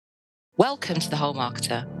Welcome to The Whole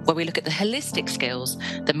Marketer, where we look at the holistic skills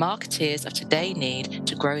that marketeers of today need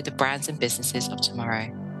to grow the brands and businesses of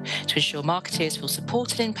tomorrow, to ensure marketeers feel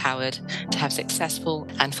supported and empowered to have successful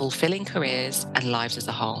and fulfilling careers and lives as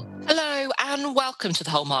a whole. Hello, and welcome to The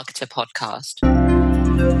Whole Marketer podcast.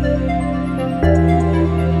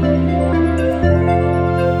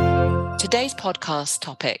 Today's podcast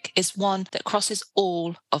topic is one that crosses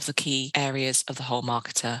all of the key areas of The Whole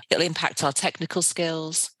Marketer. It'll impact our technical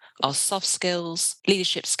skills, our soft skills,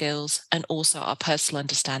 leadership skills, and also our personal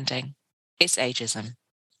understanding. It's ageism.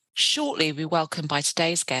 Shortly, we're welcomed by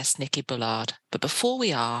today's guest, Nicky Bullard. But before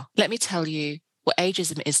we are, let me tell you what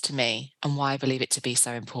ageism is to me and why I believe it to be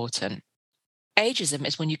so important. Ageism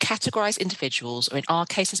is when you categorize individuals, or in our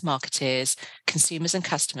case as marketeers, consumers and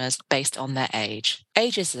customers, based on their age.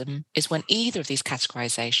 Ageism is when either of these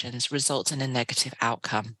categorizations results in a negative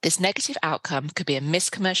outcome. This negative outcome could be a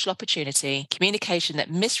missed commercial opportunity, communication that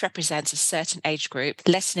misrepresents a certain age group,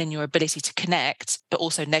 lessening your ability to connect, but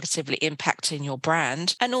also negatively impacting your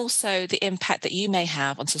brand, and also the impact that you may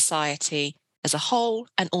have on society as a whole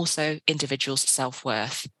and also individuals'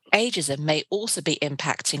 self-worth. Ageism may also be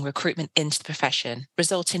impacting recruitment into the profession,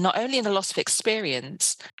 resulting not only in a loss of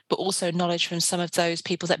experience, but also knowledge from some of those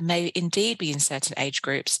people that may indeed be in certain age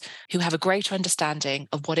groups who have a greater understanding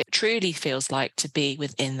of what it truly feels like to be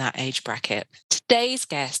within that age bracket. Today's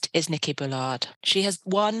guest is Nicky Bullard. She has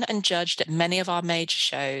won and judged at many of our major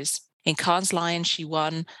shows. In Cannes Lions, she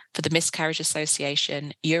won for the Miscarriage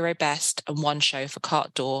Association, Eurobest, and one show for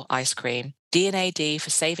Carte d'Or Ice Cream. D&AD for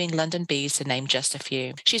Saving London Bees, to name just a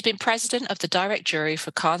few. She's been president of the direct jury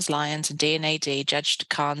for Cannes Lions, and D&AD judged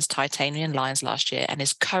Cannes Titanium Lions last year and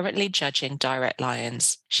is currently judging Direct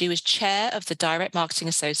Lions. She was chair of the Direct Marketing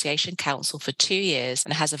Association Council for 2 years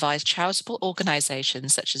and has advised charitable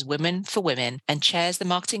organisations such as Women for Women and chairs the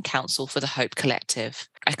Marketing Council for the Hope Collective,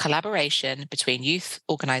 a collaboration between youth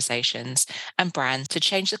organisations and brands to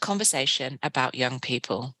change the conversation about young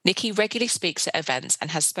people. Nicky regularly speaks at events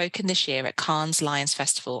and has spoken this year at Cannes Lions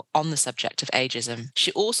Festival on the subject of ageism.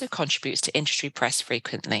 She also contributes to industry press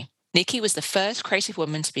frequently. Nicky was the first creative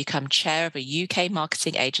woman to become chair of a UK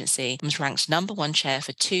marketing agency and was ranked #1 chair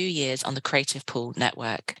for 2 years on the Creative Pool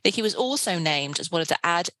network. Nicky was also named as one of the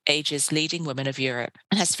Ad Age's leading women of Europe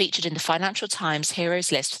and has featured in the Financial Times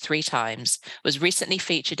Heroes list 3 times, was recently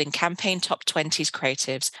featured in Campaign Top 20's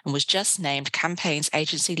Creatives, and was just named Campaign's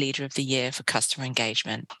Agency Leader of the Year for Customer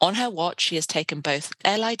Engagement. On her watch, she has taken both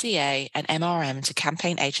LIDA and MRM to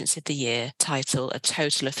Campaign Agency of the Year title a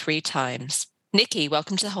total of 3 times. Nicky,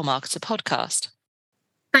 welcome to the Whole Marketer podcast.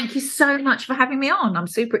 Thank you so much for having me on. I'm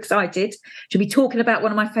super excited to be talking about one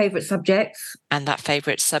of my favourite subjects. And that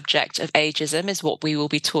favourite subject of ageism is what we will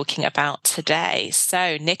be talking about today.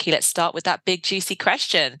 So, Nicky, let's start with that big, juicy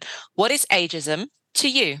question. What is ageism to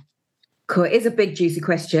you? Cool. It is a big, juicy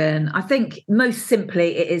question. I think most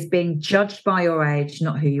simply it is being judged by your age,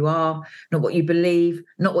 not who you are, not what you believe,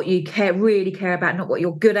 not what you really care about, not what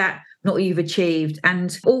you're good at, not what you've achieved,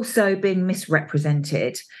 and also being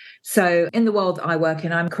misrepresented. So in the world that I work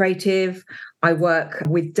in, I'm creative. I work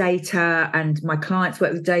with data and my clients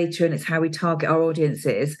work with data, and it's how we target our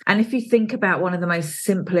audiences. And if you think about one of the most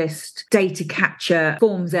simplest data capture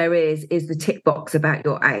forms there is the tick box about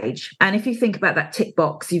your age. And if you think about that tick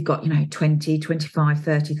box, you've got, 20, 25,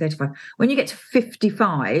 30, 35. When you get to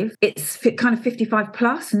 55, it's kind of 55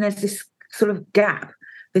 plus, and there's this sort of gap,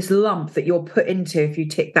 this lump that you're put into if you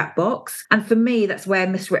tick that box. And for me, that's where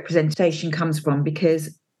misrepresentation comes from,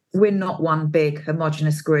 because we're not one big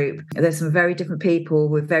homogenous group. There's some very different people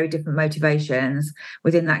with very different motivations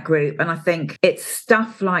within that group. And I think it's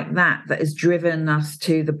stuff like that that has driven us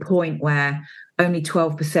to the point where only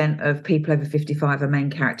 12% of people over 55 are main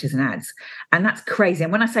characters in ads. And that's crazy.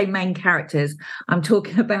 And when I say main characters, I'm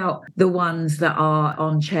talking about the ones that are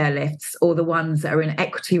on chairlifts, or the ones that are in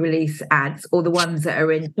equity release ads, or the ones that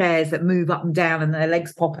are in chairs that move up and down and their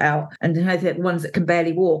legs pop out, and the ones that can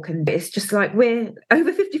barely walk. And it's just like, we're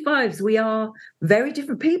over 55s. We are very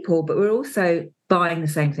different people, but we're also buying the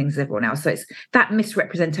same things as everyone else. So it's that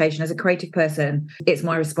misrepresentation. As a creative person, it's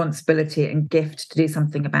my responsibility and gift to do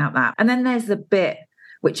something about that. And then there's the bit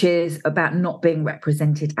which is about not being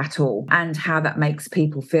represented at all, and how that makes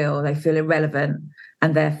people feel. They feel irrelevant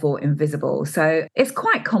and therefore invisible. So it's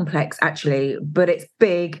quite complex, actually, but it's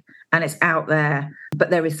big and it's out there, but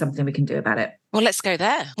there is something we can do about it. Well, let's go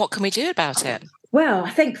there. What can we do about it? Well,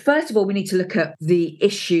 I think, first of all, we need to look at the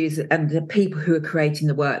issues and the people who are creating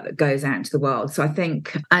the work that goes out into the world. So I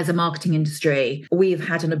think as a marketing industry, we've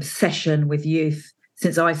had an obsession with youth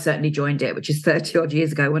since I certainly joined it, which is 30 odd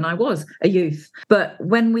years ago when I was a youth. But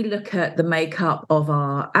when we look at the makeup of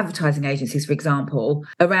our advertising agencies, for example,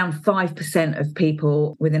 around 5% of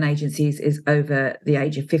people within agencies is over the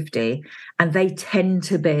age of 50. And they tend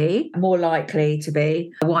to be more likely to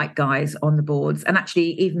be white guys on the boards. And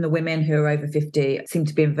actually, even the women who are over 50 seem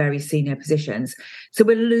to be in very senior positions. So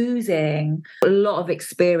we're losing a lot of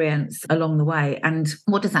experience along the way. And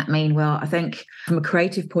what does that mean? Well, I think from a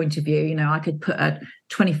creative point of view, I could put a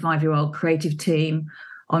 25-year-old creative team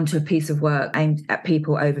onto a piece of work aimed at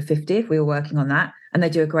people over 50 if we were working on that, and they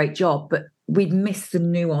do a great job. But we'd miss the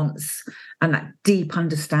nuance and that deep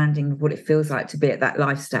understanding of what it feels like to be at that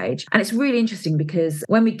life stage. And it's really interesting because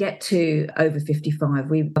when we get to over 55,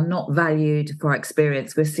 we are not valued for our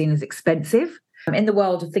experience. We're seen as expensive. In the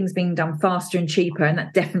world of things being done faster and cheaper, and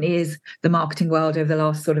that definitely is the marketing world over the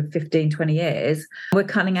last sort of 15, 20 years, we're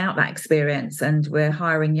cutting out that experience and we're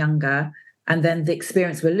hiring younger. And then the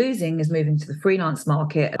experience we're losing is moving to the freelance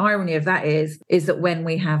market. The irony of that is that when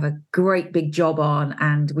we have a great big job on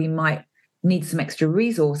and we might need some extra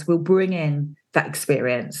resource, we'll bring in that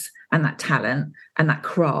experience and that talent and that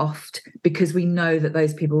craft because we know that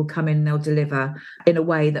those people will come in and they'll deliver in a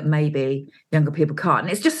way that maybe younger people can't. And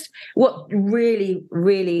it's just what really,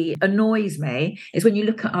 really annoys me is when you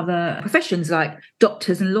look at other professions like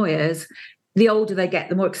doctors and lawyers, the older they get,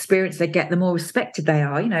 the more experience they get, the more respected they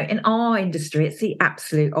are. In our industry, it's the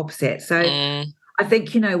absolute opposite. So I think,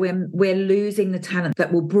 we're losing the talent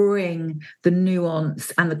that will bring the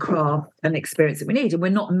nuance and the craft and experience that we need. And we're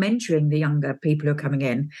not mentoring the younger people who are coming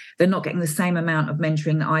in. They're not getting the same amount of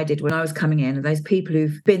mentoring that I did when I was coming in. And those people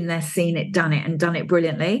who've been there, seen it, done it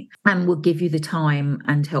brilliantly, and will give you the time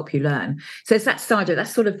and help you learn. So it's that side of it.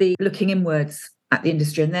 That's sort of the looking inwards at the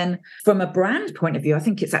industry. And then from a brand point of view, I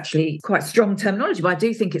think it's actually quite strong terminology, but I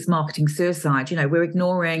do think it's marketing suicide. We're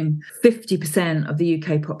ignoring 50% of the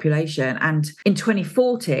UK population. And in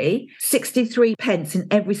 2040, 63 pence in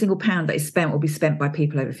every single pound that is spent will be spent by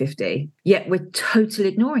people over 50. Yet we're totally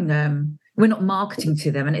ignoring them. We're not marketing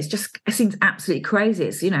to them. And it seems absolutely crazy.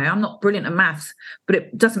 It's, I'm not brilliant at maths, but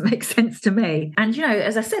it doesn't make sense to me. And,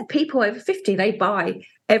 as I said, people over 50, they buy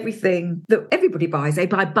everything that everybody buys. They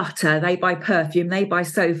buy butter, they buy perfume, they buy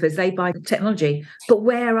sofas, they buy technology. But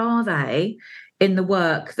where are they in the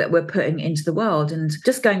work that we're putting into the world? And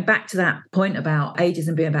just going back to that point about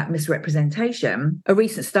ageism being about misrepresentation, a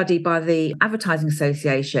recent study by the Advertising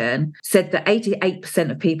Association said that 88%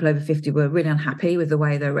 of people over 50 were really unhappy with the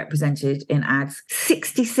way they're represented in ads.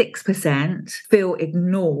 66% feel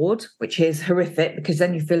ignored, which is horrific because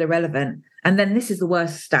then you feel irrelevant. And then this is the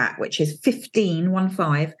worst stat, which is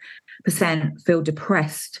 15% feel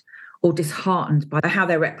depressed or disheartened by how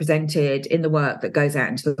they're represented in the work that goes out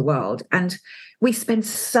into the world. And we spend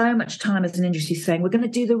so much time as an industry saying we're going to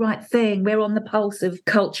do the right thing, we're on the pulse of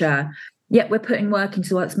culture, yet we're putting work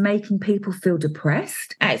into what's making people feel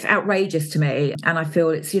depressed. It's outrageous to me. And I feel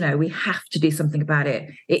it's, we have to do something about it.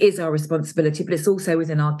 It is our responsibility, but it's also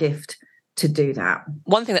within our gift to do that.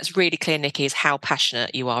 One thing that's really clear, Nicky, is how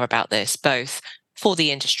passionate you are about this, both for the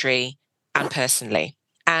industry and personally.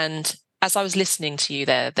 And as I was listening to you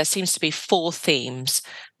there seems to be 4 themes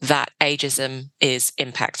that ageism is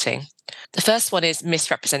impacting. The first one is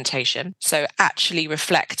misrepresentation. So actually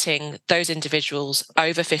reflecting those individuals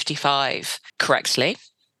over 55 correctly.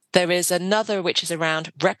 There is another which is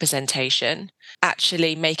around representation,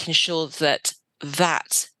 actually making sure that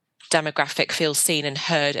demographic feels seen and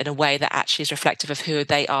heard in a way that actually is reflective of who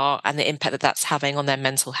they are and the impact that that's having on their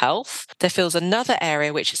mental health. There feels another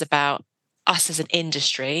area which is about us as an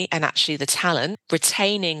industry and actually the talent,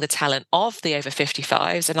 retaining the talent of the over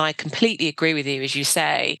 55s. And I completely agree with you, as you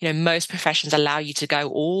say, most professions allow you to go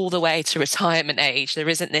all the way to retirement age. There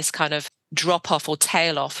isn't this kind of drop off or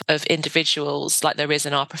tail off of individuals like there is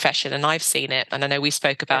in our profession. And I've seen it. And I know we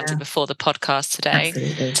spoke about it before the podcast today.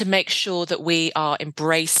 Absolutely. To make sure that we are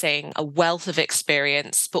embracing a wealth of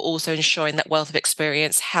experience, but also ensuring that wealth of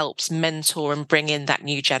experience helps mentor and bring in that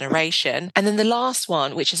new generation. And then the last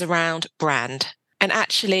one, which is around brand. And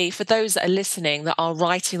actually, for those that are listening, that are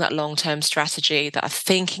writing that long-term strategy, that are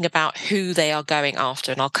thinking about who they are going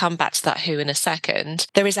after, and I'll come back to that who in a second,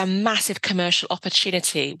 there is a massive commercial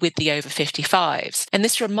opportunity with the over 55s. And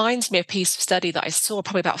this reminds me of a piece of study that I saw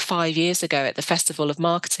probably about 5 years ago at the Festival of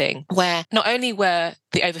Marketing, where not only were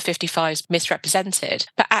the over 55s misrepresented,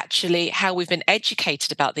 but actually how we've been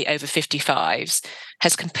educated about the over 55s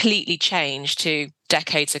has completely changed to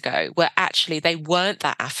decades ago where actually they weren't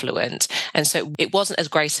that affluent. And so it wasn't as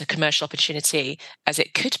great a commercial opportunity as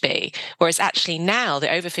it could be. Whereas actually now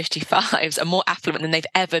the over 55s are more affluent than they've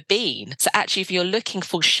ever been. So actually, if you're looking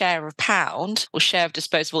for share of pound or share of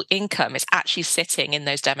disposable income, it's actually sitting in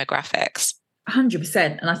those demographics.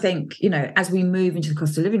 100%. And I think, as we move into the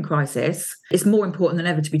cost of living crisis, it's more important than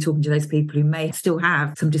ever to be talking to those people who may still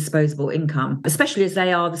have some disposable income, especially as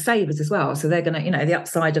they are the savers as well. So they're going to, the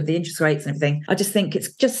upside of the interest rates and everything. I just think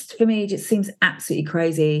it's just, for me, it just seems absolutely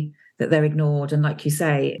crazy that they're ignored. And like you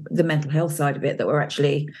say, the mental health side of it, that we're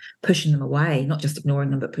actually pushing them away, not just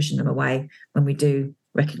ignoring them, but pushing them away when we do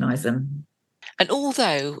recognise them. And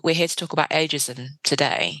although we're here to talk about ageism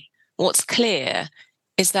today, what's clear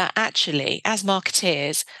is that actually, as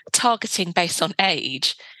marketeers, targeting based on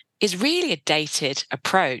age is really a dated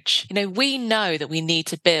approach. We know that we need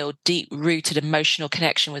to build deep-rooted emotional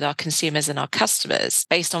connection with our consumers and our customers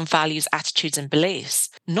based on values, attitudes, and beliefs,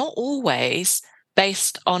 not always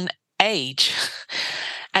based on age.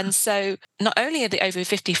 And so not only are the over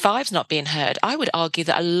 55s not being heard, I would argue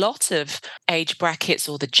that a lot of age brackets,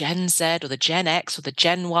 or the Gen Z or the Gen X or the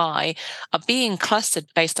Gen Y, are being clustered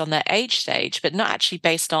based on their age stage, but not actually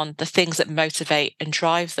based on the things that motivate and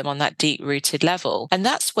drive them on that deep-rooted level. And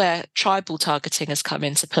that's where tribal targeting has come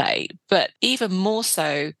into play. But even more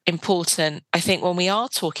so important, I think, when we are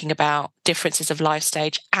talking about differences of life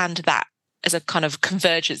stage and that as a kind of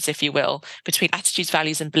convergence, if you will, between attitudes,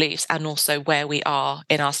 values, and beliefs, and also where we are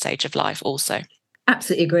in our stage of life also.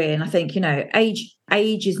 Absolutely agree. And I think,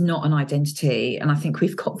 age is not an identity. And I think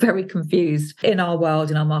we've got very confused in our world,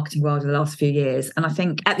 in our marketing world, in the last few years. And I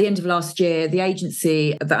think at the end of last year, the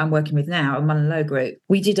agency that I'm working with now, a Mullen Lowe Group,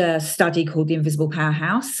 we did a study called The Invisible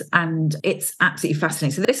Powerhouse, and it's absolutely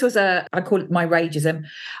fascinating. So this was I call it my rageism,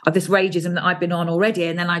 this rageism that I've been on already.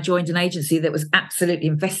 And then I joined an agency that was absolutely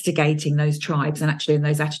investigating those tribes and actually in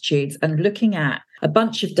those attitudes and looking at a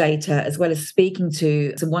bunch of data, as well as speaking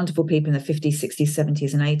to some wonderful people in the 50s, 60s,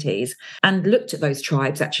 70s and 80s, and looked at those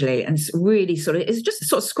tribes actually, and really it's just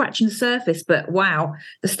sort of scratching the surface, but wow,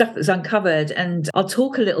 the stuff that's uncovered. And I'll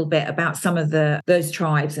talk a little bit about some of those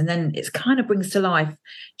tribes, and then it kind of brings to life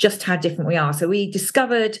just how different we are. So we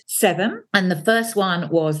discovered 7, and the first one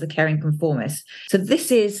was the caring conformist. So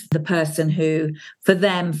this is the person who, for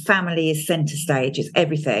them, family is centre stage, it's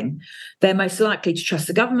everything. They're most likely to trust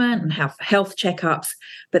the government and have health checkups,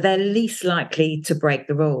 but they're least likely to break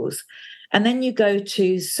the rules. And then you go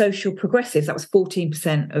to social progressives. That was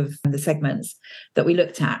 14% of the segments that we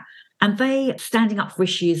looked at. And they standing up for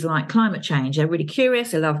issues like climate change. They're really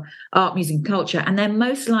curious. They love art, music, and culture. And they're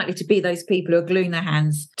most likely to be those people who are gluing their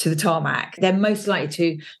hands to the tarmac. They're most likely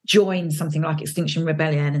to join something like Extinction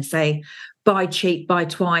Rebellion and say, buy cheap, buy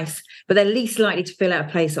twice, but they're least likely to fill out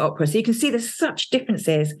a place at opera. So you can see there's such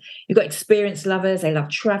differences. You've got experience lovers, they love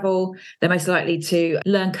travel. They're most likely to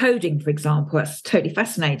learn coding, for example. That's totally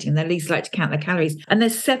fascinating. They're least likely to count their calories. And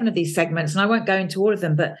there's 7 of these segments, and I won't go into all of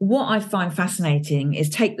them, but what I find fascinating is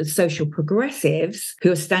take the social progressives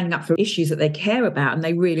who are standing up for issues that they care about, and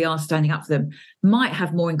they really are standing up for them, might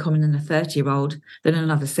have more in common than a 30-year-old than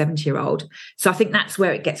another 70-year-old. So I think that's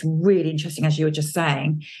where it gets really interesting, as you were just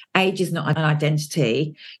saying. Age is not an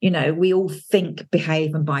identity. We all think,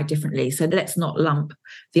 behave, and buy differently. So let's not lump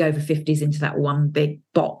the over 50s into that one big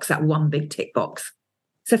box, that one big tick box.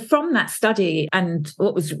 So from that study, and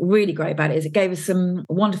what was really great about it is it gave us some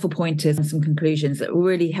wonderful pointers and some conclusions that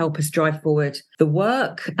really help us drive forward the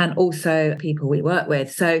work and also people we work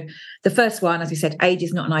with. So the first one, as we said, age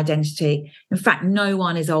is not an identity. In fact, no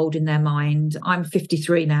one is old in their mind. I'm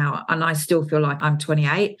 53 now and I still feel like I'm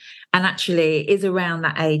 28. And actually it is around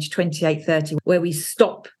that age, 28, 30, where we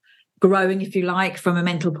stop growing, if you like, from a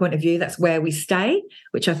mental point of view. That's where we stay,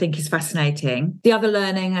 which I think is fascinating. The other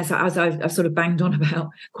learning, as I've sort of banged on about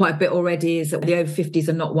quite a bit already, is that the over 50s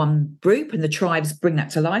are not one group, and the tribes bring that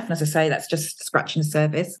to life. And as I say, that's just scratching the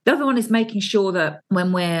surface. The other one is making sure that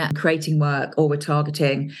when we're creating work or we're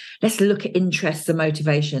targeting, let's look at interests and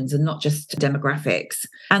motivations and not just demographics.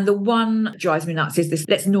 And the one that drives me nuts is this: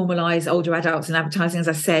 let's normalise older adults in advertising. As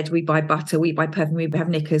I said, we buy butter, we buy perfume, we have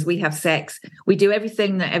knickers, we have sex, we do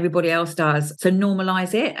everything that everybody else does. So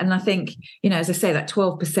normalise it. And I think, as I say, that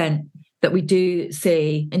 12% that we do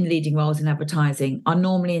see in leading roles in advertising are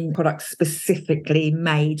normally in products specifically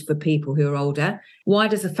made for people who are older. Why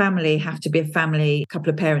does a family have to be a family, a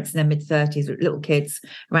couple of parents in their mid-30s with little kids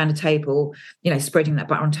around a table, spreading that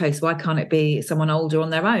butter on toast? Why can't it be someone older on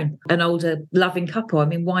their own, an older loving couple? I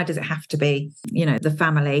mean, why does it have to be, the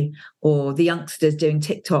family or the youngsters doing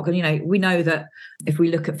TikTok? And, we know that if we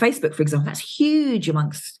look at Facebook, for example, that's huge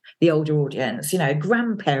amongst the older audience.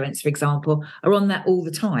 Grandparents, for example, are on that all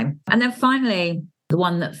the time. And then finally, The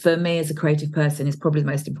one that for me as a creative person is probably the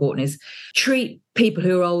most important is treat people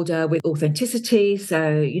who are older with authenticity.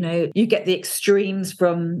 So, you get the extremes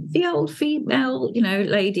from the old female,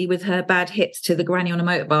 lady with her bad hips to the granny on a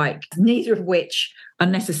motorbike, neither of which are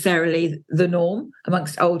necessarily the norm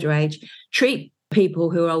amongst older age. Treat people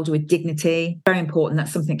who are older with dignity. Very important.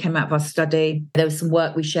 That's something that came out of our study. There was some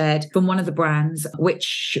work we shared from one of the brands,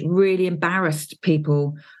 which really embarrassed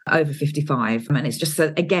people over 55. And it's just,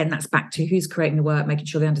 again, that's back to who's creating the work, making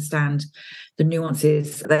sure they understand the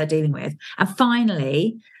nuances they're dealing with. And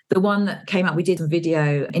finally, the one that came up, we did some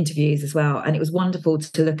video interviews as well. And it was wonderful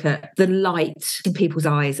to look at the light in people's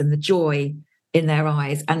eyes and the joy in their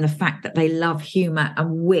eyes and the fact that they love humour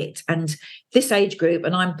and wit. And this age group,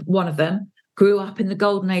 and I'm one of them, grew up in the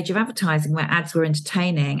golden age of advertising where ads were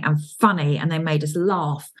entertaining and funny and they made us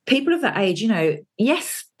laugh. People of that age,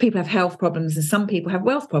 yes, people have health problems and some people have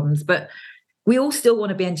wealth problems, but we all still want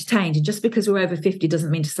to be entertained. And just because we're over 50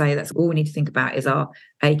 doesn't mean to say that's all we need to think about is our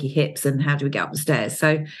achy hips and how do we get up the stairs.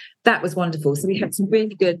 So that was wonderful. So we had some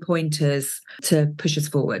really good pointers to push us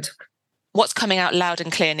forward. What's coming out loud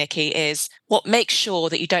and clear, Nicky, is what makes sure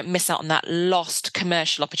that you don't miss out on that lost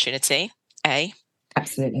commercial opportunity, A.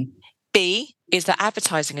 Absolutely. B is that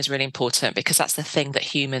advertising is really important because that's the thing that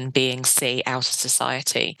human beings see out of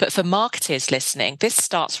society. But for marketers listening, this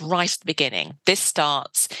starts right at the beginning. This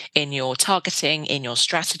starts in your targeting, in your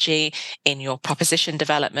strategy, in your proposition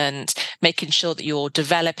development, making sure that you're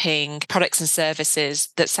developing products and services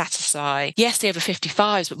that satisfy, yes, the over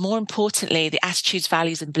 55s, but more importantly, the attitudes,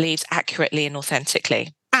 values, and beliefs accurately and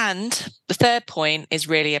authentically. And the third point is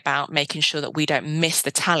really about making sure that we don't miss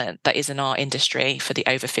the talent that is in our industry for the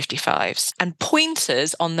over 55s. And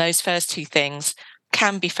pointers on those first two things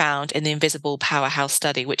can be found in the Invisible Powerhouse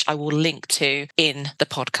study, which I will link to in the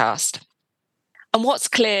podcast. And what's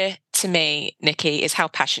clear to me, Nicky, is how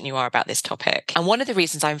passionate you are about this topic. And one of the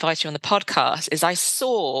reasons I invited you on the podcast is I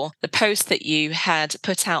saw the post that you had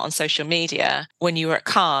put out on social media when you were at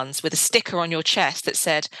Cannes with a sticker on your chest that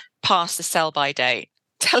said, "Pass the sell-by date."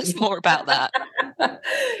 Tell us more about that.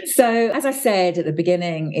 So, as I said at the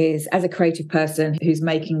beginning, is as a creative person who's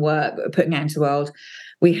making work, putting it into the world,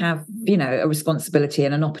 we have, a responsibility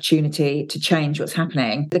and an opportunity to change what's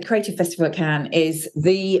happening. The Creative Festival at Cannes is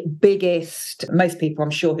the biggest, most people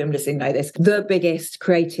I'm sure who are listening know this, the biggest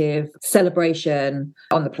creative celebration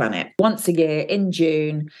on the planet. Once a year in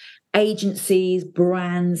June, agencies,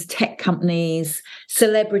 brands, tech companies,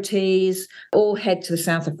 celebrities all head to the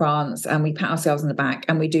south of France and we pat ourselves on the back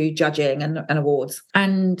and we do judging and awards.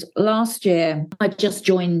 And last year, I just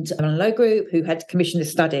joined a low group who had commissioned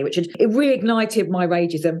this study, which it reignited my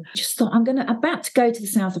rageism. I just thought, about to go to the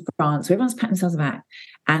south of France where everyone's patting themselves on the back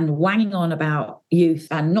and wanging on about youth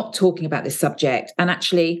and not talking about this subject. And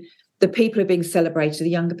actually, the people who are being celebrated are the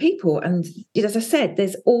younger people. And as I said,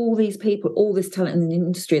 there's all these people, all this talent in the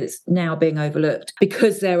industry that's now being overlooked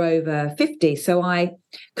because they're over 50. So I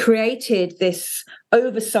created this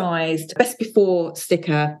oversized best before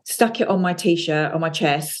sticker, stuck it on my T-shirt, on my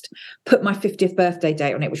chest, put my 50th birthday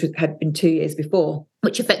date on it, which had been 2 years before,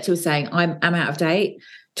 which effectively was saying I'm out of date,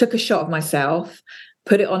 took a shot of myself,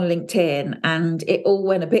 put it on LinkedIn, and it all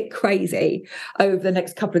went a bit crazy over the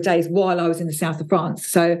next couple of days while I was in the south of France.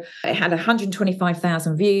 So it had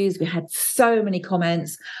 125,000 views. We had so many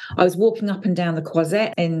comments. I was walking up and down the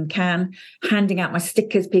Croisette in Cannes, handing out my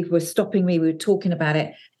stickers. People were stopping me. We were talking about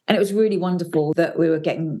it. And it was really wonderful that we were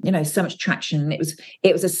getting, so much traction.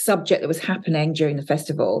 It was a subject that was happening during the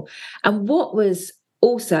festival. And what was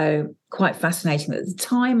also quite fascinating, at the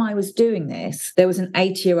time I was doing this, there was an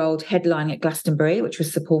 80-year-old headlining at Glastonbury, which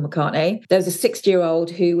was Sir Paul McCartney. There was a 60-year-old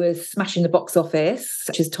who was smashing the box office,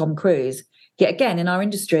 such as Tom Cruise. Yet again, in our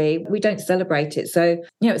industry, we don't celebrate it. So,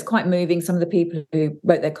 it's quite moving. Some of the people who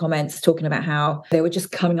wrote their comments talking about how they were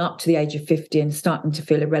just coming up to the age of 50 and starting to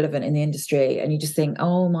feel irrelevant in the industry. And you just think,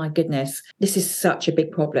 oh my goodness, this is such a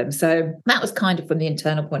big problem. So that was kind of from the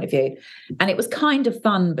internal point of view. And it was kind of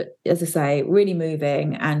fun, but as I say, really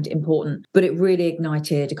moving and important. But it really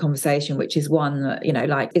ignited a conversation, which is one that,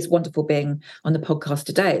 it's wonderful being on the podcast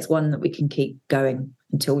today. It's one that we can keep going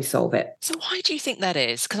until we solve it. So why do you think that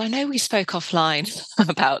is? Because I know we spoke offline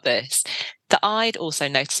about this, that I'd also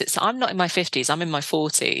noticed it. So I'm not in my 50s, I'm in my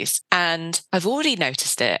 40s. And I've already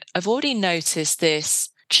noticed it. I've already noticed this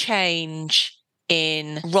change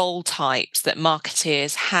in role types that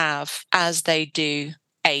marketeers have as they do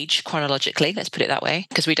age chronologically, let's put it that way.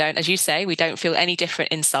 Because we don't, as you say, we don't feel any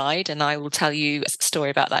different inside. And I will tell you a story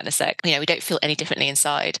about that in a sec. We don't feel any differently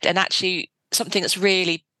inside. And actually, something that's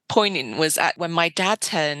really poignant was when my dad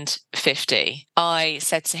turned 50, I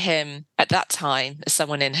said to him at that time, as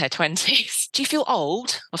someone in her 20s, do you feel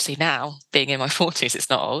old? Obviously now, being in my 40s, it's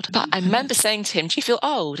not old. But I remember saying to him, do you feel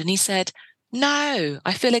old? And he said, no,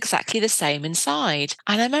 I feel exactly the same inside.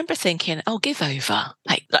 And I remember thinking, oh, give over.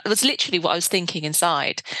 Like, that was literally what I was thinking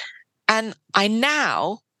inside. And I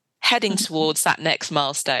now, heading towards that next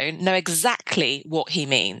milestone, know exactly what he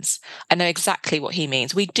means. I know exactly what he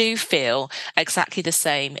means. We do feel exactly the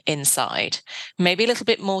same inside. Maybe a little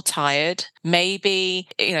bit more tired, maybe,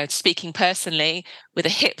 speaking personally, with a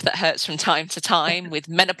hip that hurts from time to time, with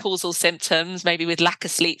menopausal symptoms, maybe with lack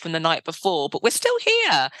of sleep from the night before, but we're still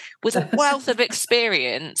here with a wealth of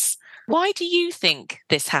experience. Why do you think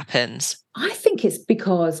this happens? I think it's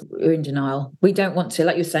because we're in denial. We don't want to,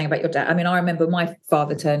 like you were saying about your dad. I mean, I remember my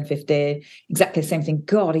father turned 50, exactly the same thing.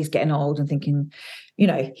 God, he's getting old, and thinking,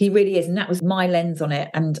 he really is. And that was my lens on it.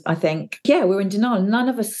 And I think, we're in denial. None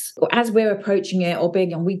of us, as we're approaching it or being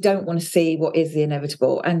young, we don't want to see what is the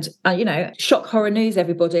inevitable. And, shock horror news,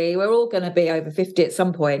 everybody. We're all going to be over 50 at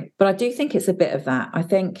some point. But I do think it's a bit of that. I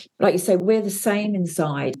think, like you say, we're the same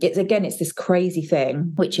inside. It's this crazy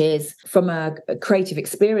thing, which is from a creative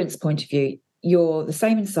experience point of view, you're the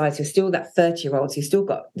same inside. So you're still that 30-year-old. So you've still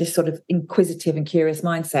got this sort of inquisitive and curious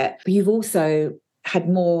mindset. But you've also had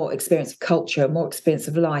more experience of culture, more experience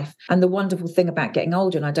of life. And the wonderful thing about getting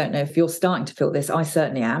older, and I don't know if you're starting to feel this, I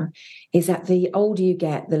certainly am, is that the older you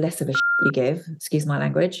get, the less of a you give, excuse my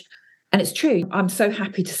language. And it's true. I'm so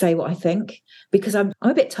happy to say what I think, because I'm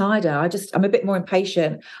a bit tireder. I'm a bit more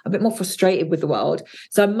impatient, a bit more frustrated with the world.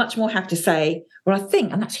 So I'm much more happy to say what I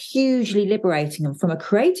think. And that's hugely liberating. And from a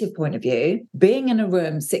creative point of view, being in a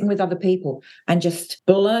room, sitting with other people and just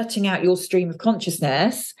blurting out your stream of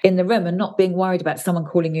consciousness in the room and not being worried about someone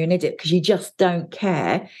calling you an idiot because you just don't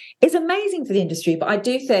care is amazing for the industry. But I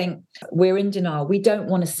do think we're in denial. We don't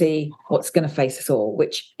want to see what's going to face us all,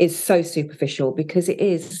 which is so superficial, because it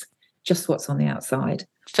is just what's on the outside.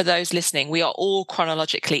 For those listening, we are all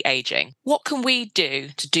chronologically aging. What can we do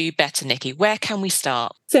to do better, Nicky? Where can we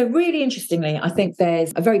start? So really interestingly, I think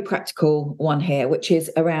there's a very practical one here, which is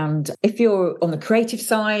around, if you're on the creative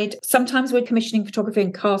side, sometimes we're commissioning photography,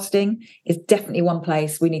 and casting is definitely one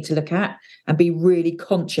place we need to look at and be really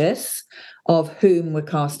conscious of whom we're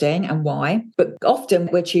casting and why. But often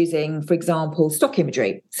we're choosing, for example, stock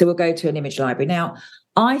imagery. So we'll go to an image library. Now,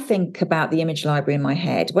 I think about the image library in my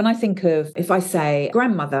head. When I think of, if I say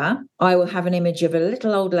grandmother, I will have an image of a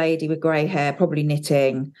little old lady with grey hair, probably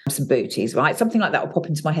knitting, some booties, right? Something like that will pop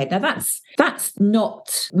into my head. Now, that's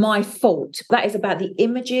not my fault. That is about the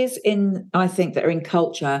images I think, that are in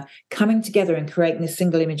culture coming together and creating this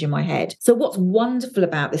single image in my head. So what's wonderful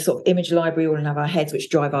about this sort of image library all in our heads, which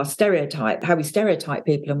drive our stereotype, how we stereotype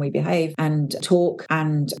people and we behave and talk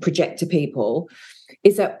and project to people,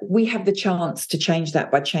 is that we have the chance to change that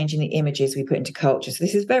by changing the images we put into culture. So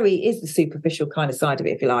this is the superficial kind of side of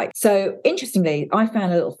it, if you like. So interestingly, I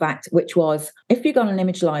found a little fact, which was, if you go on an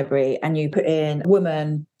image library and you put in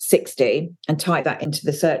woman 60 and type that into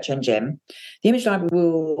the search engine, the image library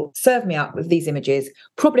will serve me up with these images.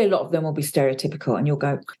 Probably a lot of them will be stereotypical, and you'll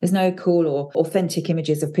go, there's no cool or authentic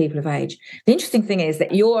images of people of age. The interesting thing is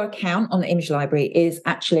that your account on the image library is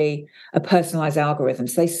actually a personalized algorithm.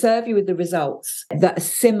 So they serve you with the results that are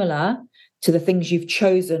similar to the things you've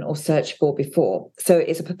chosen or searched for before. So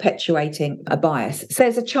it's perpetuating a bias. So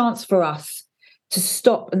there's a chance for us to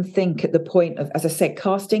stop and think at the point of, as I said,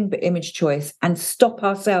 casting, but image choice, and stop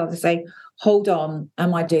ourselves and say, hold on,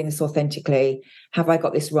 am I doing this authentically? Have I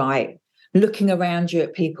got this right? Looking around you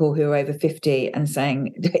at people who are over 50 and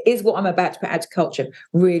saying, is what I'm about to put out to culture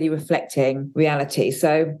really reflecting reality?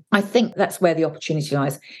 So I think that's where the opportunity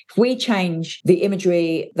lies. If we change the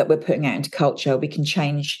imagery that we're putting out into culture, we can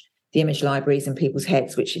change the image libraries in people's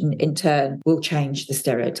heads, which in turn will change the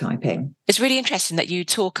stereotyping. It's really interesting that you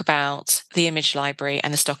talk about the image library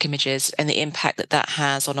and the stock images and the impact that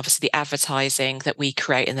has on obviously the advertising that we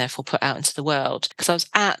create and therefore put out into the world. Because I was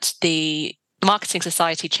at the Marketing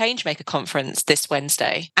Society Changemaker Conference this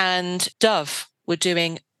Wednesday, and Dove were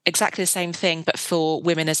doing exactly the same thing, but for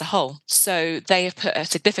women as a whole. So they have put a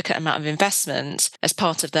significant amount of investment as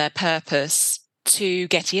part of their purpose to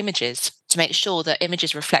Getty Images, to make sure that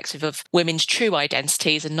images reflective of women's true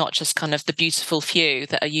identities and not just kind of the beautiful few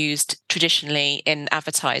that are used traditionally in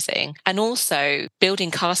advertising. And also building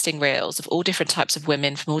casting reels of all different types of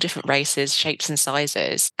women from all different races, shapes and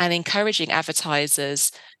sizes, and encouraging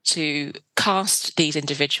advertisers to cast these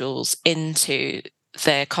individuals into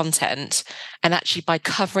their content, and actually by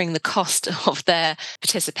covering the cost of their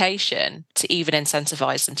participation to even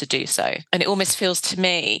incentivize them to do so. And it almost feels to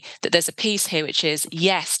me that there's a piece here which is,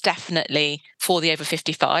 yes, definitely for the over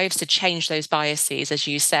 55s to change those biases, as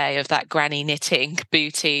you say, of that granny knitting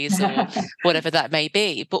booties or whatever that may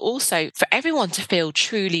be, but also for everyone to feel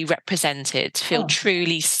truly represented, to feel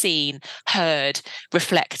truly seen, heard,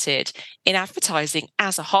 reflected in advertising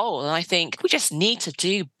as a whole. And I think we just need to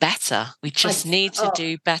do better. We just need to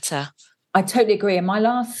do better. I totally agree. In my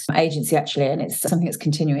last agency, actually, and it's something that's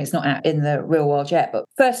continuing, it's not out in the real world yet, but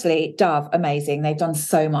firstly, Dove, amazing. They've done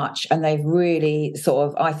so much and they've really sort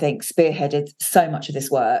of, I think, spearheaded so much of this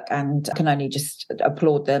work, and I can only just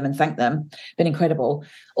applaud them and thank them. Been incredible.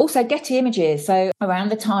 Also, Getty Images. So around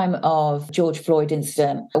the time of George Floyd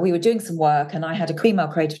incident, we were doing some work and I had a female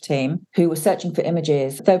creative team who were searching for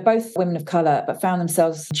images. They were both women of colour, but found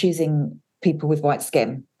themselves choosing people with white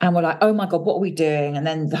skin. And we're like, oh my God, what are we doing? And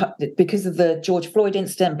then because of the George Floyd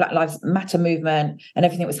incident, Black Lives Matter movement and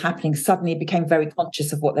everything that was happening, suddenly became very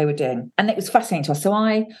conscious of what they were doing. And it was fascinating to us. So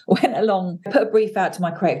I went along, put a brief out to my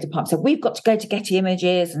creative department, said, we've got to go to Getty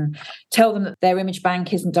Images and tell them that their image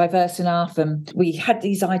bank isn't diverse enough. And we had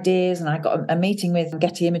these ideas, and I got a meeting with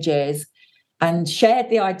Getty Images and shared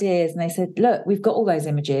the ideas. And they said, look, we've got all those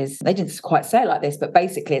images. They didn't quite say it like this, but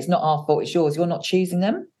basically it's not our fault, it's yours. You're not choosing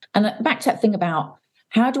them. And back to that thing about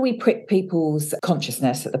how do we prick people's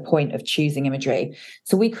consciousness at the point of choosing imagery?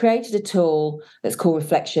 So we created a tool that's called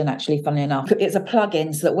Reflection, actually, funnily enough. It's a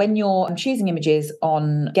plugin so that when you're choosing images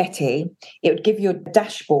on Getty, it would give you a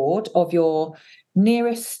dashboard of your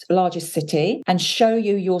nearest largest city and show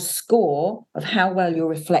you your score of how well you're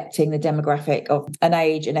reflecting the demographic of an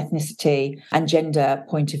age and ethnicity and gender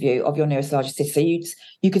point of view of your nearest largest city. So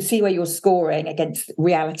you could see where you're scoring against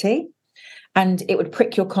reality. And it would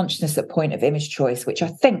prick your consciousness at point of image choice, which I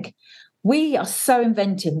think we are so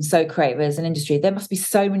inventive and so creative as an industry. There must be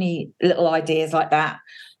so many little ideas like that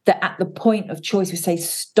at the point of choice we say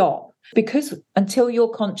stop, because until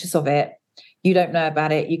you're conscious of it, you don't know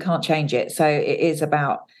about it, you can't change it. So it is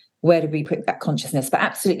about where do we prick that consciousness. But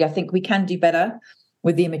absolutely, I think we can do better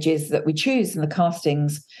with the images that we choose and the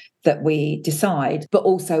castings that we decide, but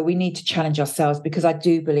also we need to challenge ourselves, because I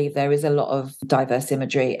do believe there is a lot of diverse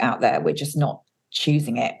imagery out there. We're just not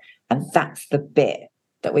choosing it. And that's the bit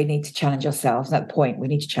that we need to challenge ourselves. That point, we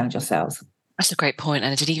need to challenge ourselves. That's a great point.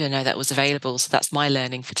 And I didn't even know that was available. So that's my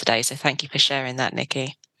learning for today. So thank you for sharing that,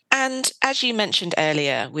 Nicky. And as you mentioned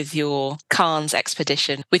earlier with your Cannes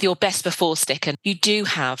expedition, with your best before sticker, you do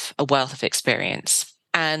have a wealth of experience.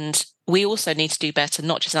 And we also need to do better,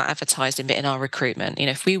 not just in our advertising, but in our recruitment. You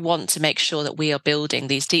know, if we want to make sure that we are building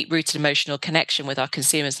these deep-rooted emotional connection with our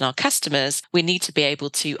consumers and our customers, we need to be able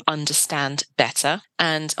to understand better.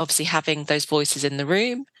 And obviously having those voices in the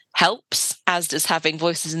room helps, as does having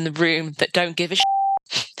voices in the room that don't give a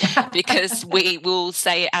because we will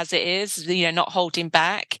say it as it is, you know, not holding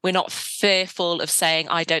back. We're not fearful of saying,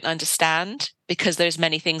 I don't understand, because there's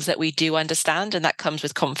many things that we do understand, and that comes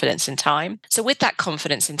with confidence in time. So with that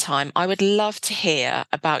confidence in time, I would love to hear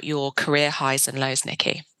about your career highs and lows,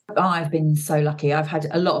 Nicky. I've been so lucky. I've had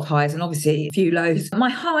a lot of highs and obviously a few lows. My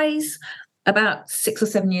highs, about 6 or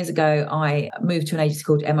 7 years ago, I moved to an agency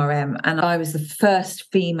called MRM, and I was the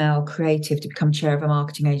first female creative to become chair of a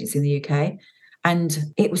marketing agency in the UK. And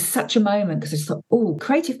it was such a moment, because I just thought, oh,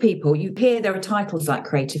 creative people, you hear there are titles like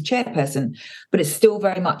creative chairperson, but it's still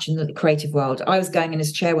very much in the creative world. I was going in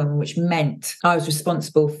as chairwoman, which meant I was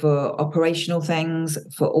responsible for operational things,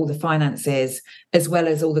 for all the finances, as well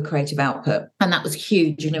as all the creative output. And that was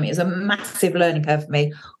huge. You know, it was a massive learning curve for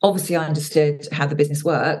me. Obviously, I understood how the business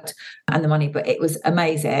worked and the money, but it was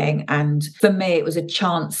amazing. And for me, it was a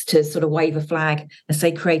chance to sort of wave a flag and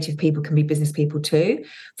say creative people can be business people too.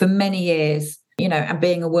 For many years, you know, and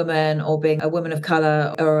being a woman or being a woman of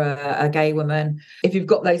colour or a gay woman, if you've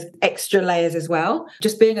got those extra layers as well,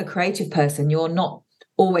 just being a creative person, you're not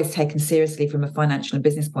always taken seriously from a financial and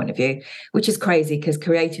business point of view, which is crazy, because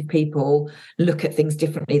creative people look at things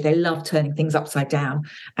differently. They love turning things upside down,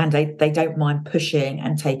 and they don't mind pushing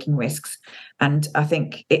and taking risks. And I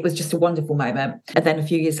think it was just a wonderful moment. And then a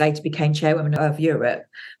few years later became chairwoman of Europe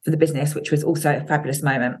for the business, which was also a fabulous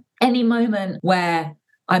moment. Any moment where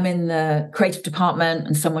I'm in the creative department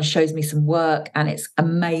and someone shows me some work and it's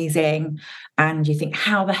amazing, and you think,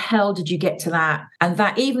 how the hell did you get to that? And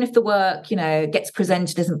that, even if the work, you know, gets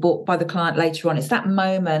presented, isn't bought by the client later on, it's that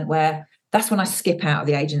moment where that's when I skip out of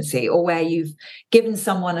the agency, or where you've given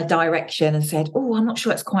someone a direction and said, oh, I'm not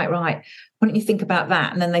sure it's quite right. Why don't you think about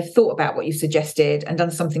that? And then they've thought about what you suggested and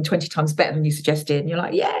done something 20 times better than you suggested. And you're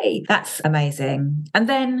like, yay, that's amazing. And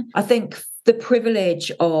then I think the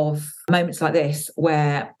privilege of moments like this,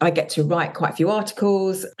 where I get to write quite a few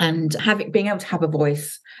articles and being able to have a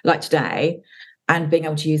voice like today, and being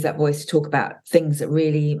able to use that voice to talk about things that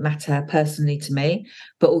really matter personally to me,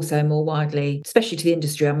 but also more widely, especially to the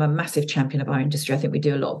industry. I'm a massive champion of our industry. I think we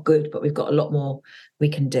do a lot of good, but we've got a lot more we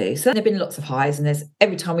can do. So there have been lots of highs, and there's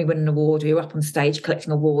every time we win an award, we're up on stage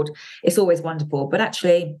collecting an award. It's always wonderful. But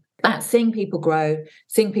actually, seeing people grow,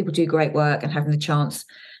 seeing people do great work and having the chance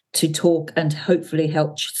to talk and hopefully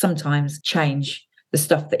help sometimes change the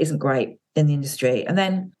stuff that isn't great in the industry. And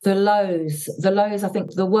then the lows, I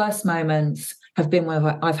think the worst moments have been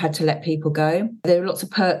where I've had to let people go. There are lots of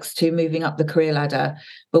perks to moving up the career ladder,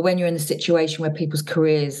 but when you're in the situation where people's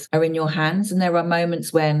careers are in your hands, and there are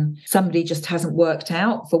moments when somebody just hasn't worked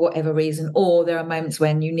out for whatever reason, or there are moments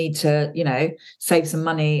when you need to, save some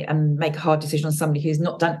money and make a hard decision on somebody who's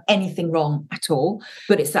not done anything wrong at all.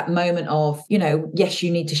 But it's that moment of, yes,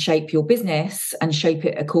 you need to shape your business and shape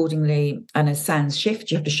it accordingly. And as sands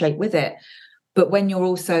shift, you have to shape with it. But when you're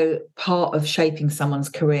also part of shaping someone's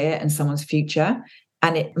career and someone's future,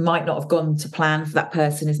 and it might not have gone to plan for that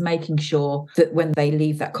person, is making sure that when they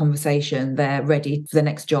leave that conversation, they're ready for the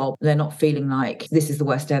next job. They're not feeling like this is the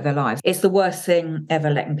worst day of their lives. It's the worst thing ever,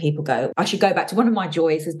 letting people go. I should go back to one of my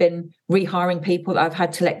joys has been rehiring people that I've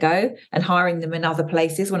had to let go and hiring them in other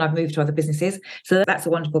places when I've moved to other businesses. So that's a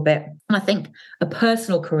wonderful bit. And I think a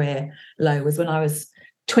personal career low was when I was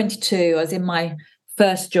 22. I was in my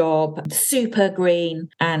first job, super green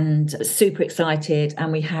and super excited.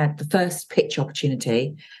 And we had the first pitch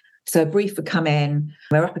opportunity. So a brief would come in.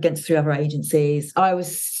 We're up against 3 other agencies. I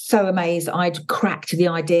was so amazed. I'd cracked the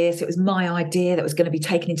idea. So it was my idea that was going to be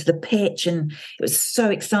taken into the pitch. And it was so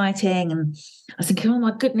exciting. And I was thinking, oh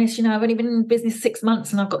my goodness, I've only been in business 6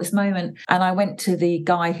 months and I've got this moment. And I went to the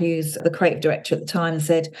guy who's the creative director at the time and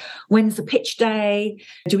said, when's the pitch day?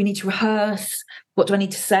 Do we need to rehearse? What do I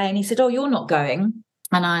need to say? And he said, oh, you're not going.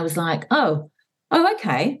 And I was like, oh,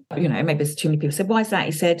 okay. Maybe there's too many people. So why is that?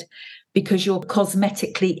 He said, because you're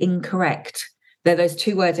cosmetically incorrect. They're those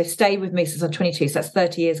 2 words. They've stayed with me since I'm 22. So that's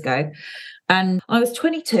 30 years ago. And I was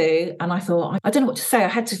 22 and I thought, I don't know what to say. I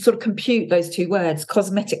had to sort of compute those 2 words,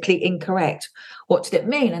 cosmetically incorrect. What did it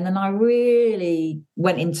mean? And then I really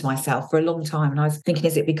went into myself for a long time. And I was thinking,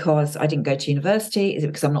 is it because I didn't go to university? Is it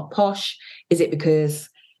because I'm not posh? Is it because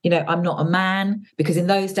I'm not a man? Because in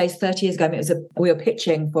those days, 30 years ago, we were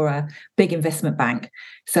pitching for a big investment bank.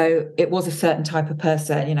 So it was a certain type of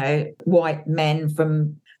person, white men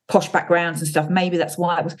from posh backgrounds and stuff. Maybe that's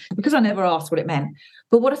why it was, because I never asked what it meant.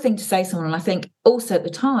 But what a thing to say to someone. And I think also at the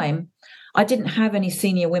time, I didn't have any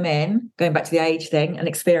senior women, going back to the age thing and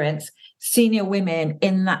experience, senior women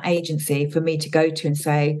in that agency for me to go to and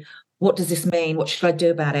say, what does this mean? What should I do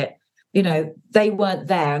about it? They weren't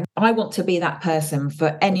there. I want to be that person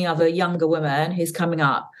for any other younger woman who's coming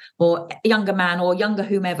up, or younger man or younger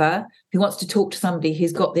whomever who wants to talk to somebody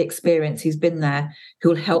who's got the experience, who's been there, who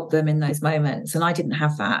will help them in those moments. And I didn't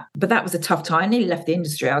have that. But that was a tough time. I nearly left the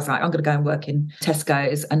industry. I was like, I'm going to go and work in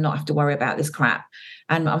Tesco's and not have to worry about this crap.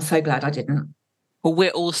 And I'm so glad I didn't. Well, we're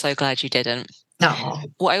all so glad you didn't. Oh.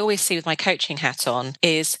 What I always see with my coaching hat on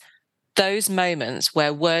is those moments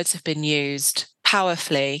where words have been used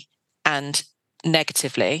powerfully and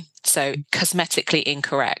negatively, so cosmetically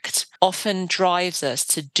incorrect, often drives us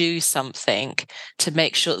to do something to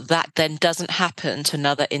make sure that then doesn't happen to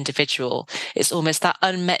another individual. It's almost that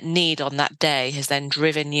unmet need on that day has then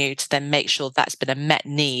driven you to then make sure that's been a met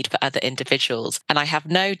need for other individuals. And I have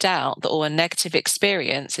no doubt that all a negative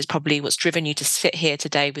experience is probably what's driven you to sit here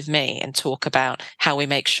today with me and talk about how we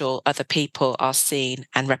make sure other people are seen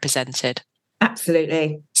and represented.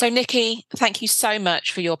 Absolutely. So, Nicky, thank you so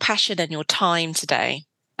much for your passion and your time today.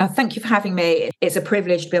 Thank you for having me. It's a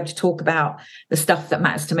privilege to be able to talk about the stuff that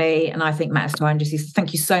matters to me and I think matters to our industry.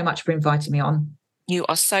 Thank you so much for inviting me on. You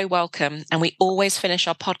are so welcome. And we always finish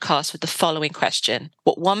our podcast with the following question.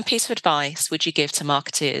 What one piece of advice would you give to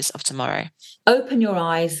marketers of tomorrow? Open your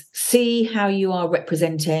eyes, see how you are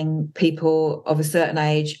representing people of a certain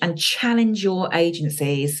age and challenge your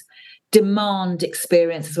agencies. Demand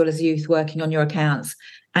experience as well as youth working on your accounts,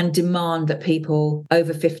 and demand that people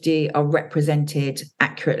over 50 are represented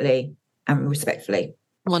accurately and respectfully.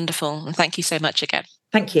 Wonderful. And thank you so much again.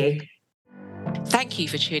 Thank you. Thank you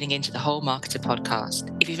for tuning into the Whole Marketer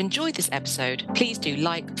podcast. If you've enjoyed this episode, please do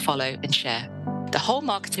like, follow, and share. The Whole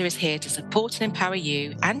Marketer is here to support and empower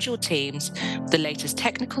you and your teams with the latest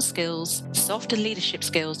technical skills, soft and leadership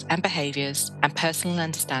skills and behaviours, and personal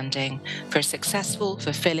understanding for a successful,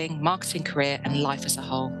 fulfilling marketing career and life as a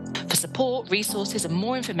whole. For support, resources, and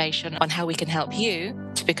more information on how we can help you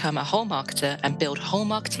to become a whole marketer and build whole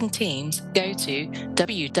marketing teams, go to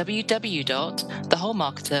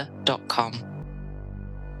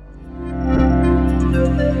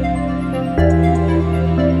www.thewholemarketer.com.